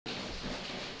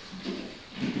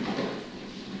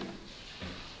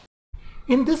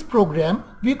In this program,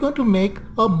 we are going to make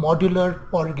a modular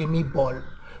origami ball.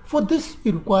 For this,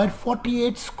 we require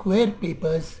 48 square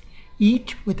papers,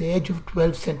 each with an edge of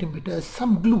 12 centimeters,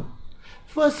 some glue.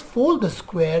 First, fold the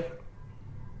square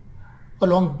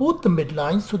along both the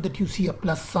midlines so that you see a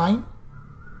plus sign,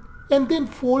 and then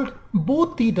fold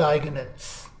both the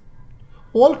diagonals.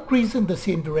 All crease in the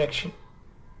same direction.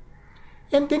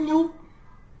 And then you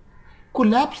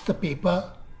collapse the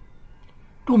paper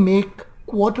to make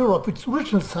quarter of its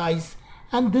original size,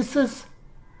 and this is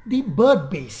the bird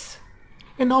base.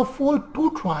 And now fold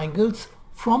two triangles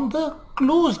from the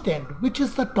closed end, which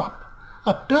is the top.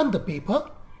 Upturn the paper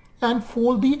and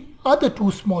fold the other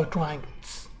two small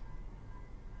triangles.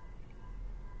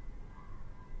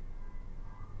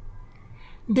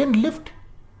 Then lift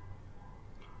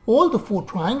all the four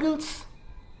triangles.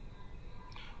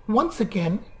 Once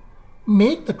again,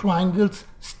 make the triangles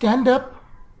stand up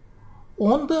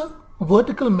on the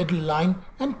vertical middle line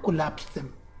and collapse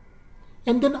them.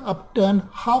 And then upturn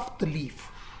half the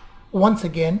leaf. Once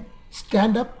again,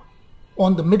 stand up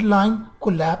on the midline,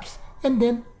 collapse, and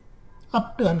then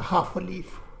upturn half a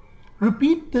leaf.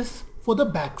 Repeat this for the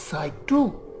back side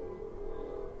too.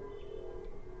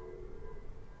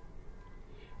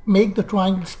 Make the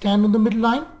triangle stand on the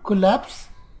midline, collapse,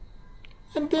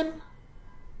 and then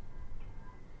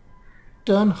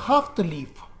turn half the leaf.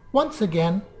 Once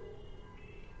again,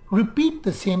 repeat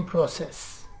the same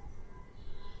process.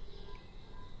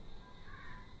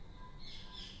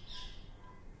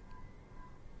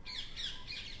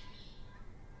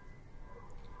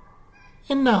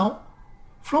 And now,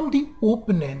 from the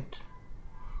open end,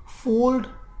 fold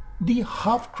the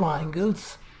half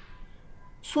triangles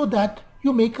so that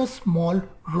you make a small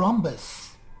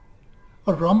rhombus.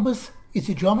 A rhombus is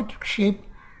a geometric shape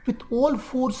with all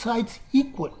four sides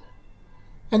equal.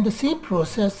 And the same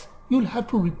process you'll have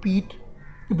to repeat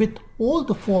with all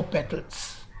the four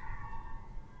petals.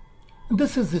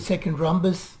 This is the second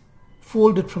rhombus.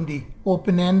 Fold it from the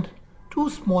open end, two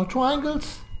small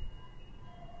triangles.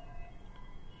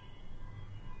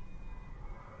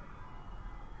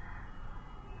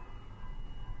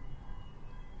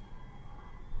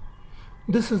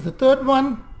 This is the third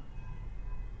one.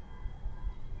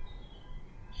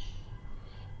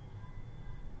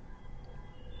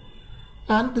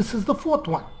 And this is the fourth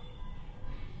one.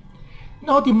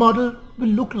 Now the model will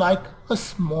look like a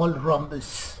small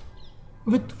rhombus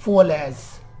with four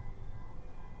layers.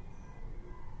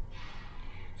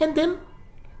 And then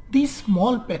these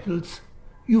small petals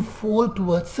you fold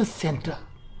towards the center.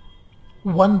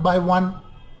 One by one.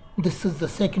 This is the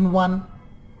second one.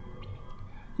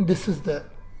 This is the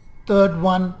third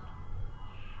one.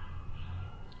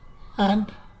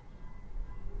 And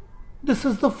this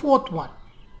is the fourth one.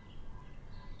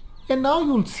 And now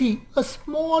you'll see a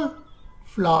small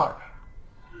flower.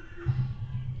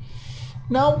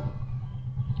 Now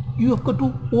you have got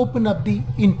to open up the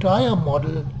entire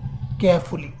model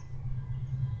carefully.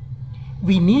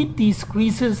 We need these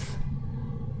creases,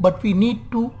 but we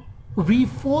need to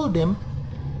refold them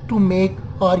to make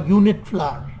our unit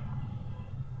flower.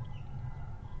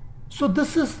 So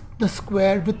this is the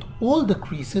square with all the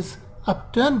creases.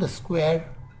 Upturn the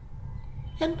square,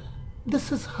 and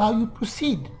this is how you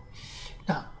proceed.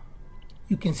 Now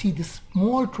you can see this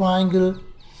small triangle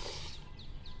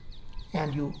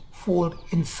and you fold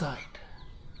inside.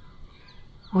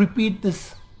 Repeat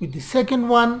this with the second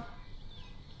one.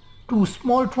 Two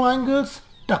small triangles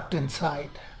tucked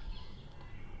inside.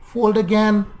 Fold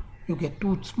again. You get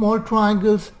two small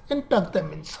triangles and tuck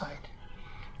them inside.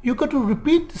 You got to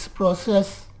repeat this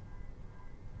process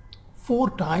 4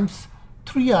 times.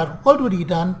 3 are already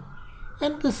done,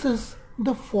 and this is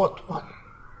the fourth one.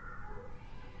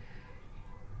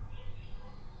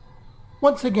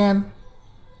 Once again,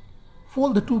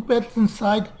 fold the two petals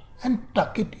inside and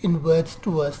tuck it inwards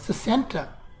towards the center.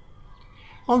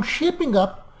 On shaping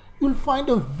up, you'll find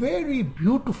a very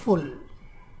beautiful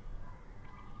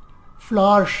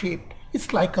flower shape.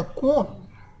 It's like a cone.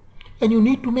 And you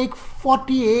need to make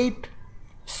 48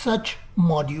 such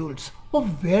modules of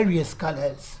various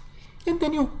colors. And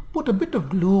then you put a bit of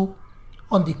glue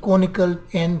on the conical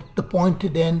end, the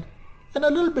pointed end, and a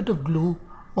little bit of glue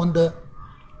on the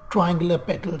triangular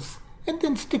petals, and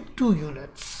then stick 2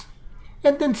 units,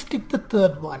 and then stick the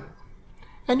third one,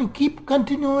 and you keep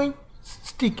continuing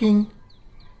sticking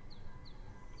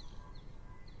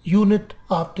unit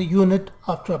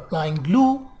after applying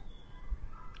glue,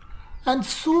 and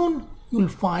soon you'll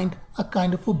find a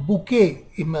kind of a bouquet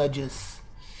emerges.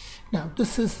 Now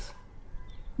this is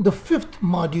the 5th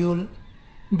module,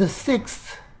 the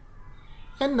 6th,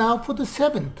 and now for the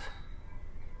 7th.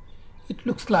 It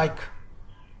looks like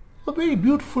a very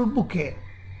beautiful bouquet.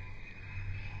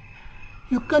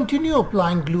 You continue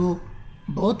applying glue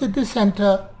both at the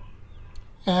center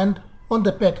and on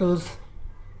the petals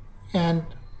and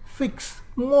fix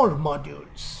more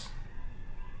modules.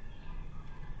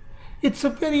 It's a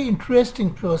very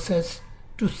interesting process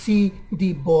to see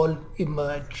the ball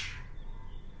emerge.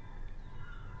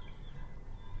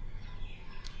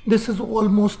 This is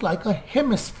almost like a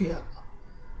hemisphere.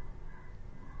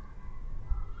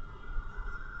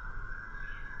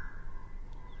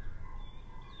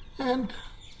 And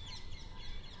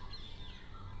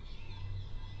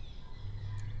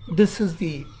this is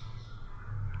the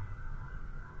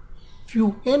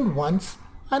few end ones,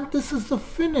 and this is the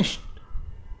finished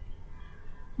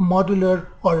modular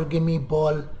origami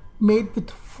ball made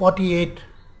with 48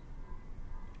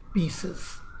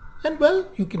 pieces. And well,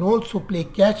 you can also play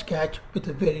catch with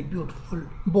a very beautiful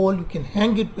ball. You can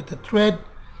hang it with a thread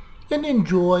and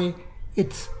enjoy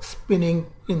its spinning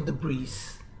in the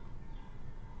breeze.